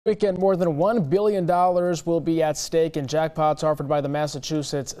Weekend, more than $1 billion will be at stake in jackpots offered by the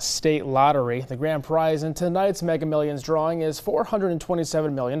Massachusetts State Lottery. The grand prize in tonight's Mega Millions drawing is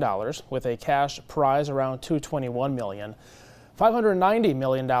 $427 million, with a cash prize around $221 million. $590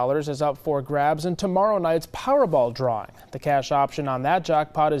 million is up for grabs in tomorrow night's Powerball drawing. The cash option on that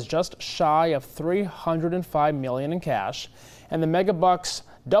jackpot is just shy of $305 million in cash, and the Mega Bucks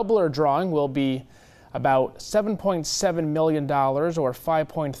doubler drawing will be about $7.7 million or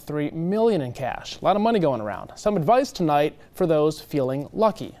 $5.3 million in cash. A lot of money going around. Some advice tonight for those feeling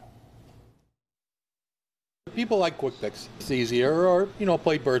lucky. People like quick picks. It's easier, or,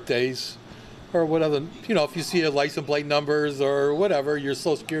 play birthdays or whatever. If you see a license plate numbers or whatever, your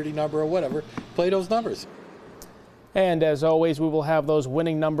social security number or whatever, play those numbers. And as always, we will have those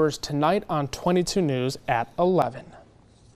winning numbers tonight on 22 News at 11.